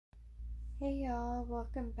Hey y'all,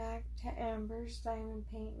 welcome back to Amber's Diamond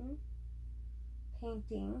Painting.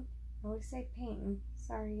 I always say painting.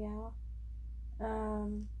 Sorry y'all.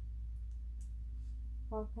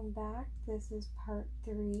 Welcome back. This is part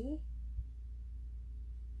 3.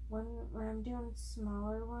 When I'm doing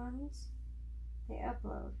smaller ones, they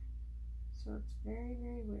upload. So it's very,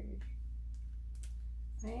 very weird.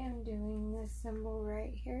 I am doing this symbol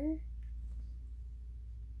right here.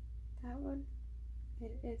 That one.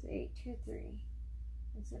 It is 823.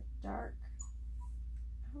 It's a dark.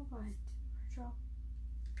 Oh, what? Purple.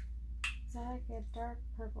 Is that like a dark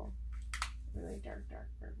purple? Really dark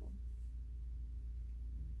purple.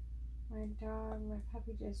 My dog, my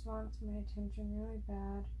puppy just wants my attention really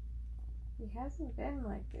bad. He hasn't been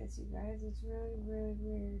like this, you guys. It's really, really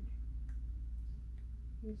weird.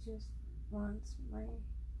 He just wants my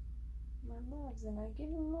loves, and I give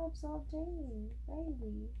him loves all day,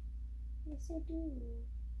 baby. Yes, I do.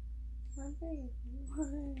 My baby.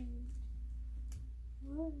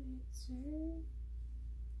 What, sir?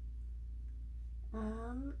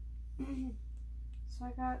 So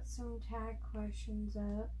I got some tag questions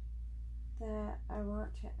up that I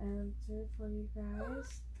want to answer for you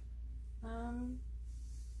guys. I'm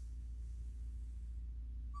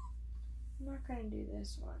not gonna do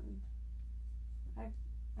this one. I've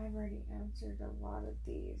already answered a lot of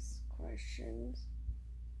these questions.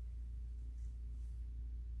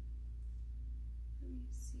 Let me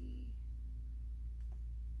see.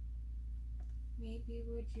 Maybe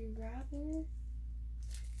would you rather?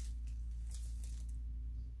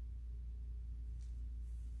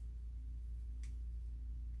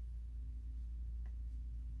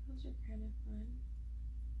 Those are kind of fun.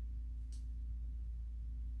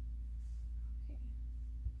 Okay.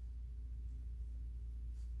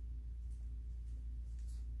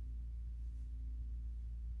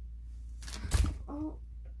 Oh.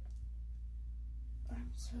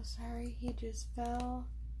 I'm so sorry, he just fell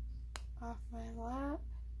off my lap.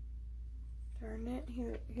 Darn it,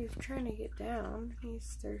 he's trying to get down.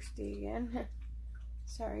 He's thirsty again.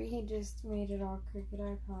 Sorry, he just made it all crooked.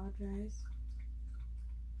 I apologize.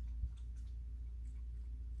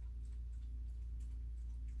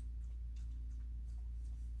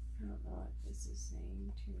 I don't know what this is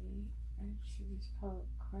saying to me. I should just call it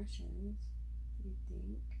questions, you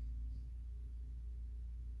think.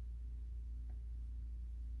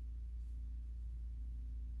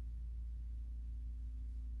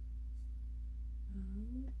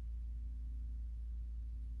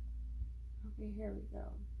 Okay, here we go.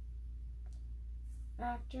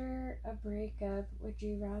 After a breakup, would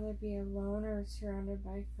you rather be alone or surrounded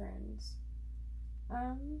by friends?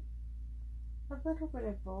 A little bit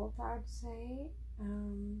of both, I'd say.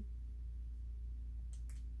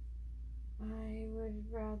 I would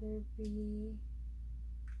rather be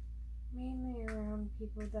mainly around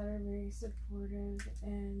people that are very supportive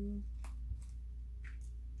and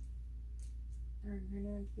are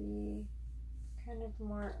gonna be kind of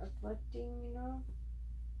more uplifting, you know,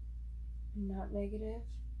 not negative,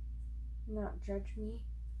 not judge me.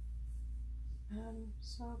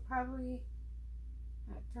 So probably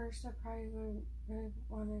at first I probably would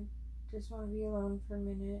want to be alone for a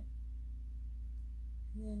minute,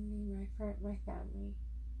 and then me, my family.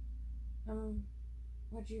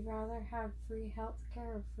 Would you rather have free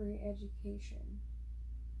healthcare or free education?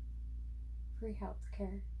 Free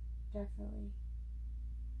healthcare, definitely.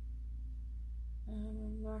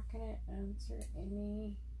 I'm not gonna answer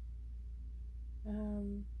any.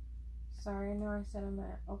 Sorry, I know I said I'm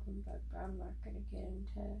an open book, but I'm not gonna get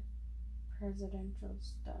into presidential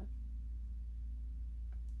stuff.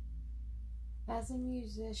 As a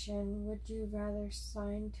musician, would you rather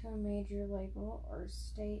sign to a major label or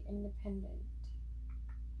stay independent?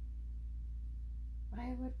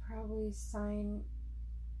 I would probably sign.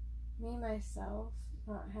 Me myself,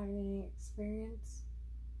 not having any experience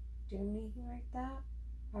doing anything like that,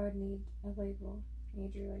 I would need a label,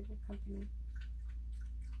 major label company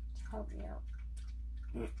to help me out.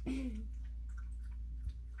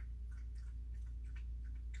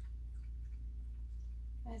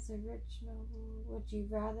 As a rich noble, would you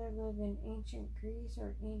rather live in ancient Greece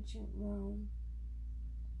or ancient Rome?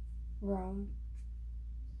 Rome.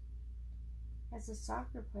 As a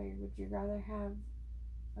soccer player, would you rather have,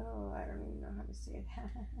 I don't even know how to say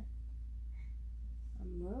that.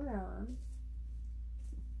 Moving on.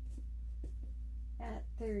 At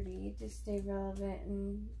 30, to stay relevant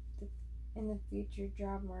in the future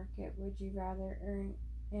job market, would you rather earn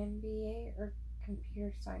MBA or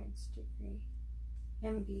computer science degree?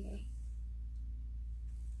 MBA.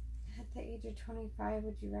 At the age of 25,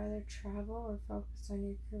 would you rather travel or focus on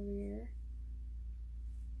your career?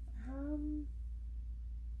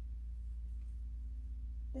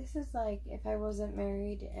 This is like if I wasn't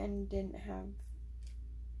married and didn't have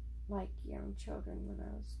like young children when I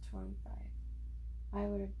was 25. I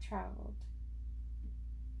would have traveled.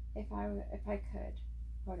 If I could,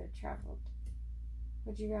 I would have traveled.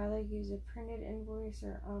 Would you rather use a printed invoice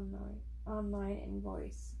or online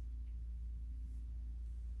invoice?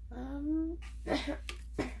 I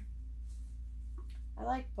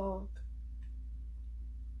like both.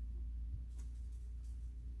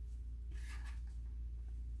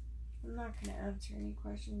 I'm not going to answer any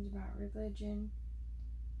questions about religion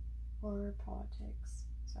or politics.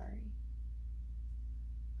 Sorry.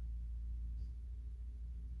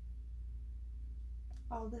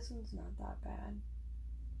 Oh, this one's not that bad.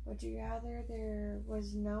 Would you rather there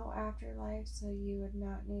was no afterlife so you would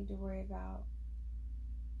not need to worry about...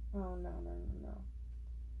 Oh, no.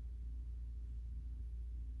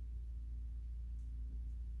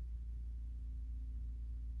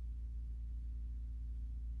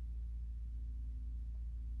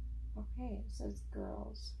 Okay, it says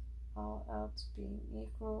girls. All else being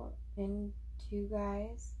equal in two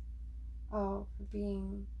guys. Oh, for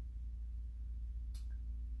being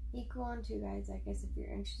equal in two guys, I guess if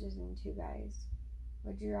you're interested in two guys.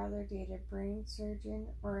 Would you rather date a brain surgeon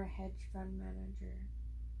or a hedge fund manager?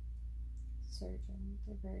 Surgeon.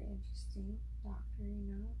 They're very interesting. Doctor,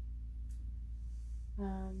 you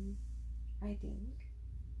know. I think.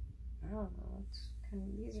 I don't know.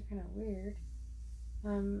 These are kind of weird.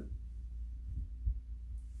 I'm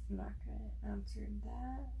not gonna answer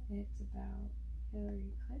that. It's about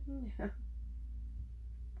Hillary Clinton.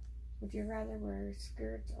 Would you rather wear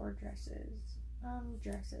skirts or dresses?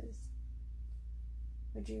 Dresses.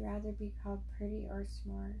 Would you rather be called pretty or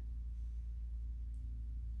smart?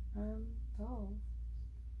 Both,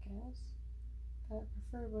 I guess. But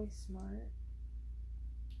preferably smart.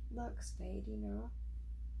 Looks fade, you know.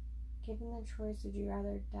 Given the choice, would you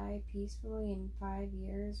rather die peacefully in 5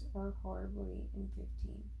 years or horribly in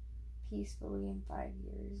 15? Peacefully in 5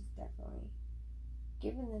 years, definitely.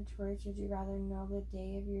 Given the choice, would you rather know the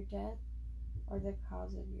day of your death or the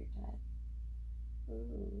cause of your death?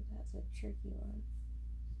 Ooh, that's a tricky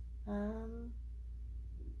one.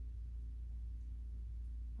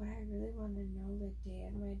 Would I really want to know the day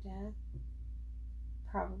of my death?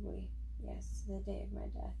 Probably, yes, the day of my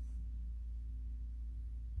death.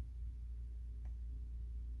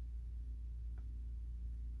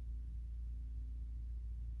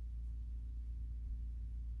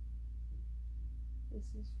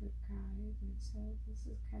 This is for guys, and so this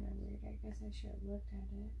is kind of weird. I guess I should have looked at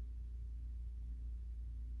it.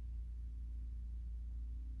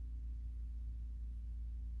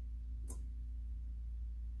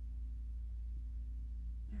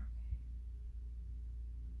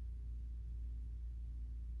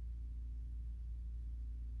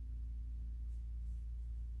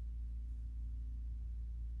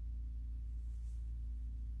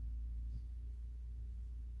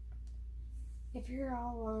 If you're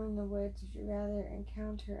all alone in the woods, would you rather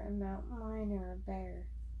encounter a mountain lion or a bear?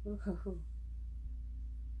 Ooh.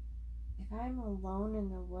 If I'm alone in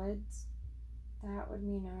the woods, that would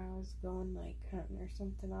mean I was going like hunting or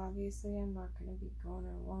something. Obviously, I'm not going to be going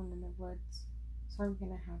alone in the woods, so I'm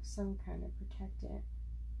going to have some kind of protectant.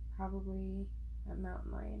 Probably a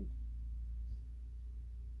mountain lion.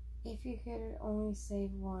 If you could only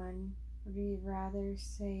save one, would you rather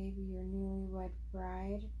save your newlywed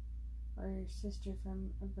bride or your sister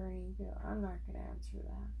from a burning bill? I'm not going to answer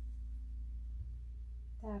that.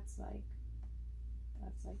 That's like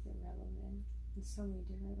irrelevant. There's so many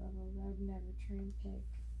different levels. I would never try and pick.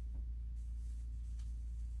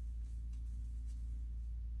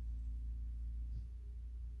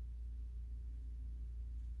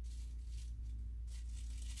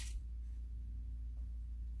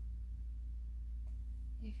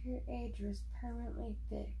 If your age was permanently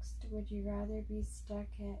fixed, would you rather be stuck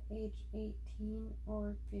at age 18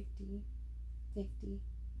 or 50? 50,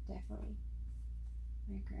 definitely.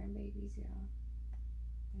 My grandbabies, y'all.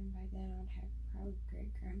 And by then I'd have probably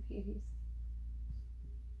great grandbabies.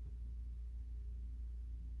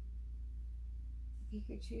 If you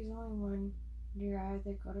could choose only one, would you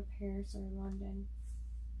rather go to Paris or London?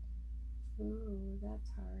 Ooh, that's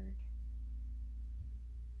hard.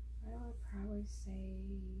 I would probably say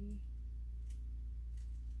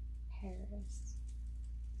Paris.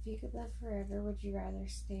 If you could live forever, would you rather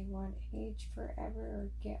stay one age forever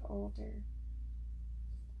or get older?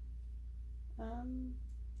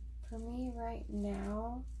 For me right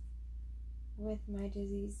now, with my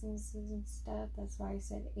diseases and stuff, that's why I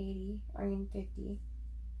said 50.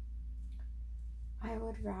 I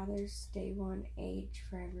would rather stay one age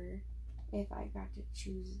forever if I got to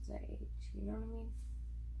choose the age, you know what I mean?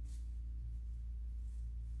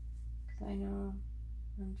 I know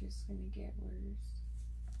I'm just gonna get worse.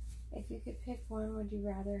 If you could pick one, would you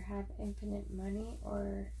rather have infinite money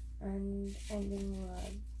or unending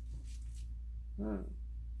love?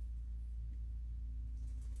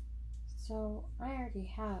 So I already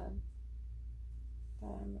have,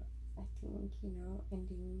 I think,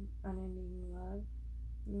 unending love.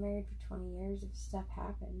 I'm married for 20 years. If stuff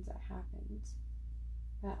happens, it happens.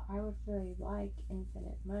 But I would really like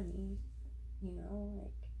infinite money,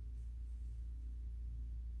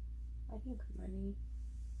 I think money.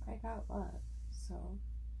 I got love. So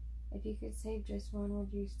if you could save just one,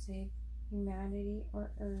 would you save humanity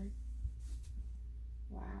or Earth?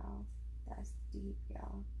 Wow, that's deep,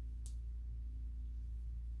 y'all.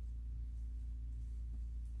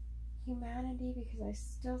 Humanity, because I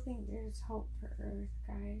still think there's hope for Earth,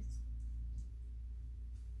 guys.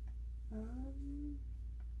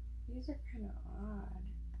 These are kind of odd.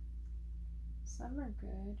 Some are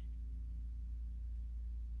good.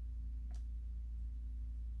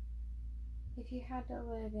 If you had to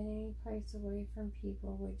live in any place away from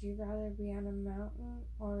people, would you rather be on a mountain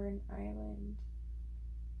or an island?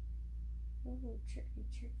 Ooh, tricky.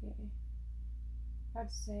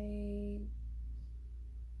 I'd say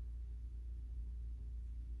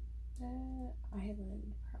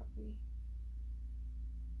island, probably.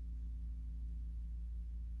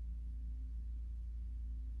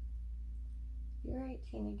 If you're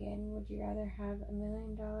 18 again, would you rather have $1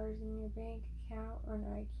 million in your bank account or an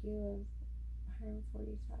IQ of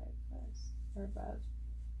 145 plus or above?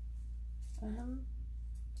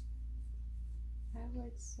 I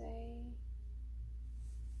would say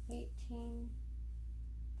 18,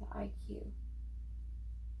 the IQ.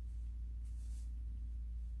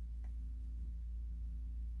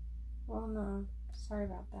 Well, no, sorry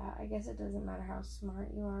about that. I guess it doesn't matter how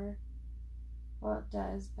smart you are. Well, it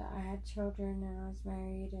does, but I had children and I was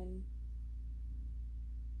married, and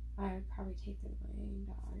I would probably take the $1 million,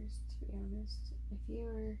 to be honest. If you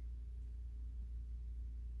were,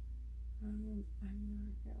 I'm not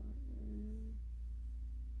going.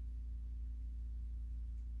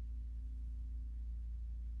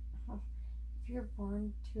 If you're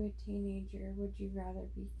born to a teenager, would you rather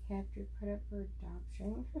be kept or put up for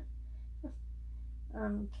adoption?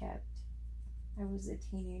 Kept. I was a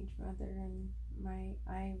teenage mother, and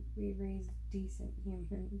we raised decent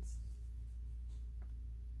humans.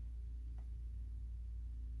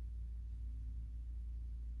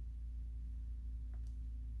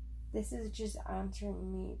 This is just answering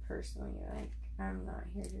me personally. Like, I'm not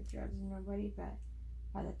here to judge nobody, but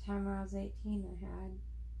by the time I was 18, I had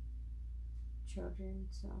children,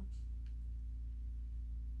 so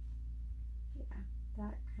yeah,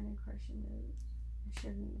 that kind of question is, I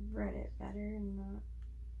should have read it better and not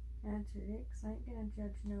answered it, because I ain't gonna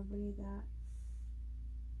judge nobody that,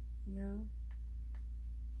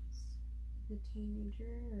 is a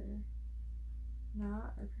teenager or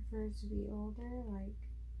not, or prefers to be older. Like,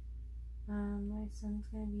 my son's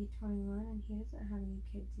gonna be 21 and he doesn't have any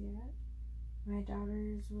kids yet. My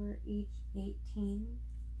daughters were each 18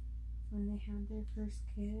 when they had their first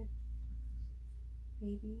kid,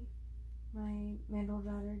 baby. My middle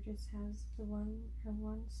daughter just has her one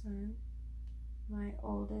son. My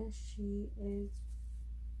oldest, she is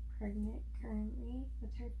pregnant currently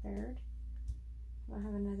with her third. I'll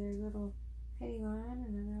have another little petty one,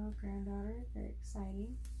 another little granddaughter. Very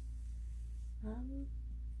exciting.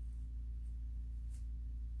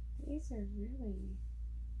 These are really,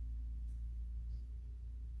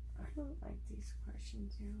 I don't like these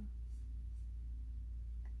questions, y'all.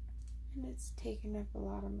 And it's taken up a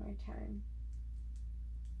lot of my time.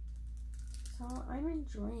 So I'm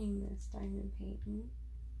enjoying this diamond painting.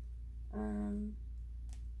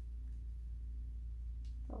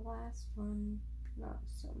 The last one, not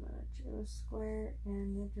so much. It was square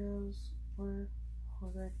and the drills were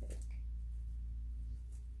horrific.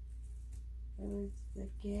 It was the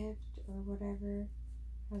gift or whatever,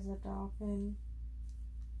 has a dolphin,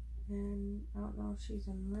 and I don't know if she's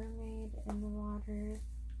a mermaid in the water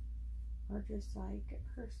or just like a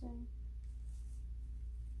person.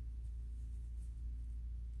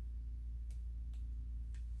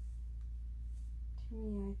 To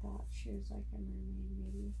me, I thought she was like a mermaid,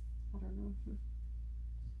 maybe. I don't know.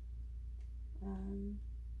 I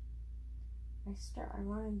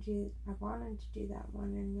wanted to do that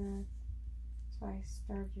one in so I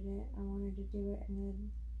started it. I wanted to do it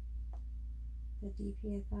in the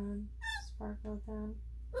DP-a-thon, Sparkle-a-thon.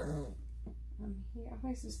 He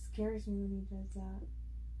always just scares me when he does that. I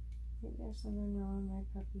think there's something wrong with my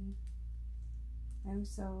puppy. I'm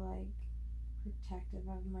so, like, protective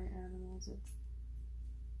of my animals.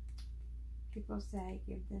 People say I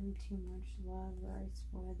give them too much love or I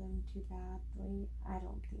spoil them too badly. I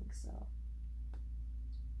don't think so.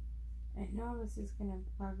 I know this is going to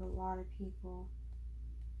bug a lot of people,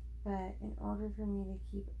 but in order for me to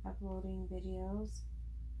keep uploading videos,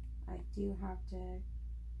 I do have to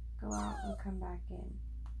go out and come back in.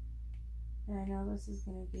 And I know this is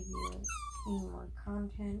going to give you any more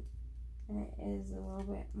content, and it is a little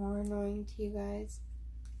bit more annoying to you guys.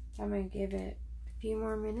 So I'm going to give it a few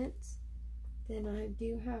more minutes. Then I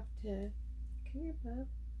do have to... Come here, bub.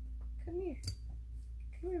 Come here.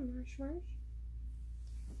 Come here, Marsh.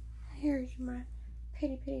 Here's my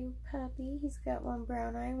pretty puppy. He's got one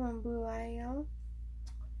brown eye, one blue eye, y'all.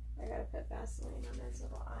 I gotta put Vaseline on his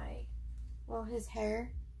little eye. Well, his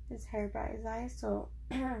hair by his eye. So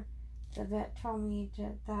the vet told me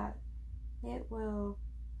that it will,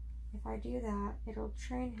 if I do that, it'll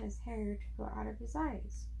train his hair to go out of his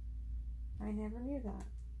eyes. I never knew that.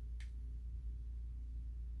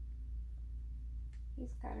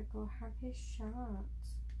 He's gotta go have his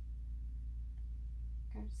shots.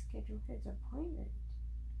 Gotta schedule his appointment.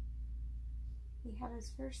 He had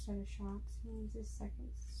his first set of shots. He needs his second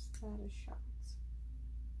set of shots.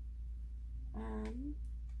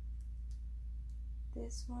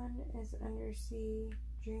 This one is Undersea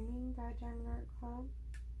Dreaming by Diamond Art Club.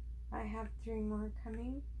 I have 3 more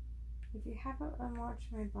coming. If you haven't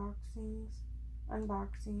watched my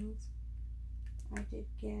unboxings, I did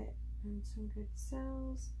get some good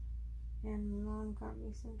sales, and Mom got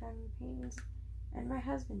me some diamond paintings, and my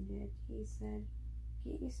husband did. He said,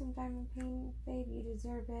 "Get you some diamond paint, babe, you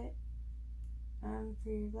deserve it, for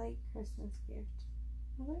your late Christmas gift."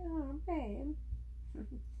 I was like, "Oh, babe."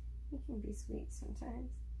 He can be sweet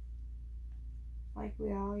sometimes. Like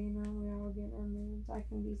we all get in our moods. I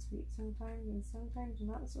can be sweet sometimes, and sometimes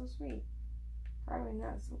not so sweet. Probably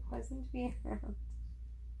not so pleasant to be around.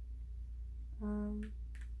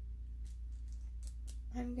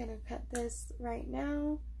 I'm gonna cut this right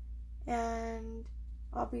now, and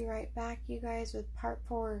I'll be right back, you guys, with part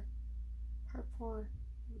 4. Part 4.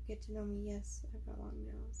 Get to know me. Yes, I've got long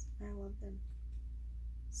nails. I love them.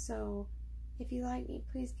 So, if you like me,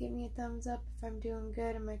 please give me a thumbs up if I'm doing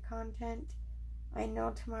good in my content. I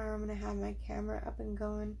know tomorrow I'm going to have my camera up and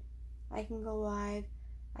going. I can go live.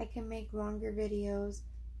 I can make longer videos.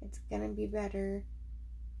 It's going to be better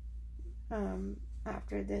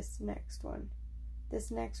after this next one.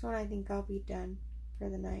 This next one, I think I'll be done for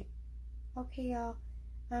the night. Okay, y'all.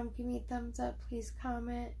 Give me a thumbs up. Please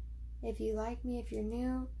comment. If you like me, if you're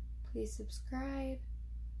new, please subscribe.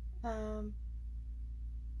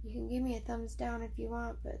 You can give me a thumbs down if you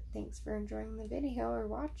want, but thanks for enjoying the video or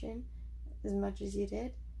watching as much as you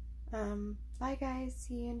did. Bye guys,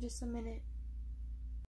 see you in just a minute.